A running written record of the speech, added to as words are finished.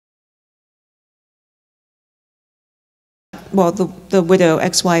well, the widow,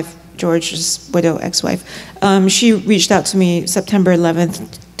 ex-wife, George's widow, ex-wife, she reached out to me September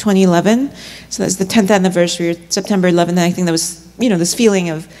 11th, 2011. So that's the 10th anniversary, September 11th, and I think there was, you know, this feeling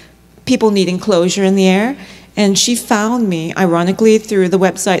of people needing closure in the air. And she found me, ironically, through the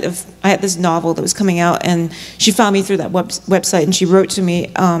website of, I had this novel that was coming out, and she found me through that website, and she wrote to me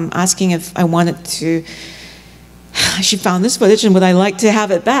asking if I wanted to, she found this footage and would I like to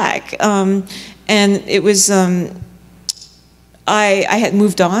have it back. And it was, I had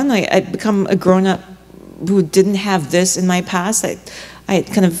moved on. I'd become a grown-up who didn't have this in my past. I had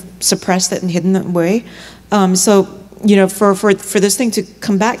kind of suppressed it and hidden it away. So, you know, for this thing to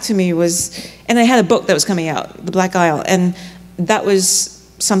come back to me was, and I had a book that was coming out, The Black Isle, and that was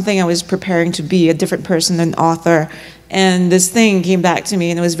something I was preparing to be, a different person, an author. And this thing came back to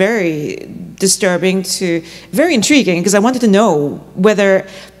me, and it was very disturbing to, very intriguing, because I wanted to know whether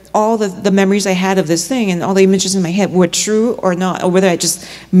all the memories I had of this thing and all the images in my head were true or not, or whether I just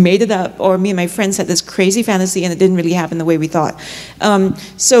made it up, or me and my friends had this crazy fantasy and it didn't really happen the way we thought.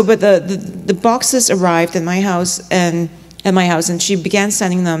 But the boxes arrived at my house, and she began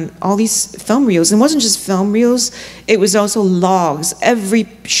sending them all these film reels. And it wasn't just film reels, it was also logs, every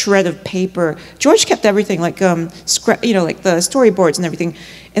shred of paper. George kept everything, like you know, like the storyboards and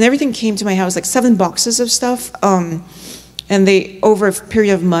everything came to my house, like 7 boxes of stuff. And they, over a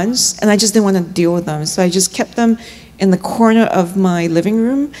period of months, and I just didn't want to deal with them. So I just kept them in the corner of my living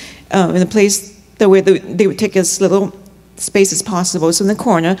room, in a place that where they would take as little space as possible. So in the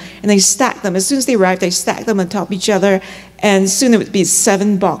corner, and I stacked them. As soon as they arrived, I stacked them on top of each other, and soon it would be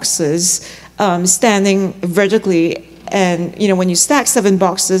 7 boxes standing vertically. And you know, when you stack 7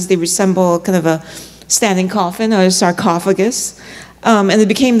 boxes, they resemble kind of a standing coffin or a sarcophagus. And it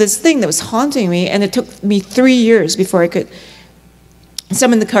became this thing that was haunting me, and it took me 3 years before I could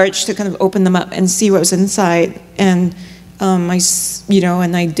summon the courage to kind of open them up and see what was inside. And you know,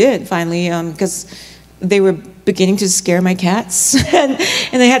 and I did finally, because they were beginning to scare my cats, and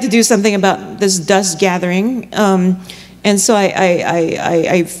I had to do something about this dust gathering. And so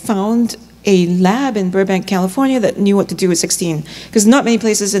I found a lab in Burbank, California that knew what to do with 16, because not many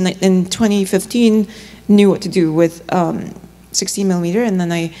places in 2015 knew what to do with 16 millimeter. And then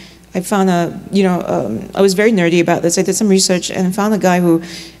I found you know, I was very nerdy about this. I did some research and found a guy who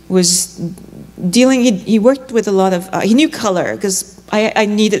was dealing, he worked with a lot of, he knew color, because I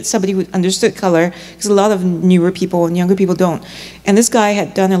needed somebody who understood color, because a lot of newer people and younger people don't. And this guy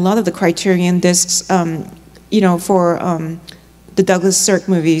had done a lot of the Criterion discs, you know, for the Douglas Sirk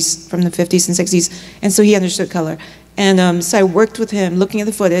movies from the 50s and 60s, and so he understood color. And so I worked with him looking at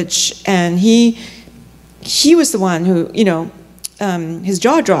the footage, and he was the one who, you know, his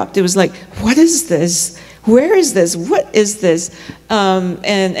jaw dropped. It was like, what is this? Where is this? What is this? And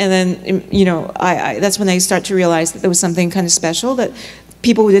then, you know, that's when I started to realize that there was something kind of special, that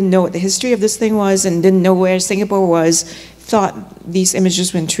people who didn't know what the history of this thing was and didn't know where Singapore was thought these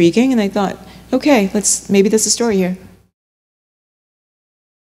images were intriguing. And I thought, okay, maybe there's a story here.